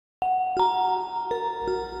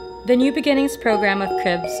The New Beginnings program of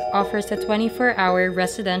Cribs offers a 24-hour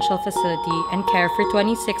residential facility and care for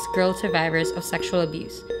 26 girl survivors of sexual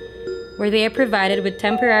abuse, where they are provided with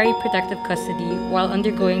temporary protective custody while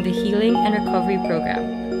undergoing the healing and recovery program,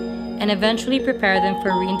 and eventually prepare them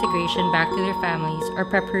for reintegration back to their families or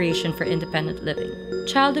preparation for independent living.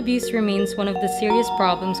 Child abuse remains one of the serious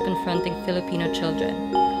problems confronting Filipino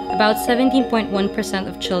children. About 17.1%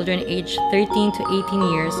 of children aged 13 to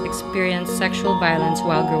 18 years experience sexual violence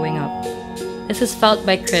while growing up. This is felt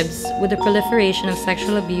by Cribs, with the proliferation of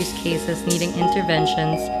sexual abuse cases needing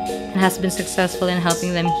interventions, and has been successful in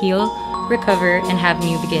helping them heal, recover, and have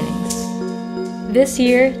new beginnings. This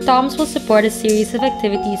year, TOMS will support a series of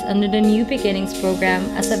activities under the New Beginnings program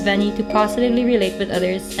as a venue to positively relate with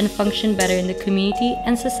others and function better in the community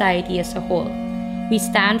and society as a whole. We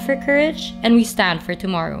stand for courage, and we stand for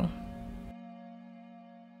tomorrow.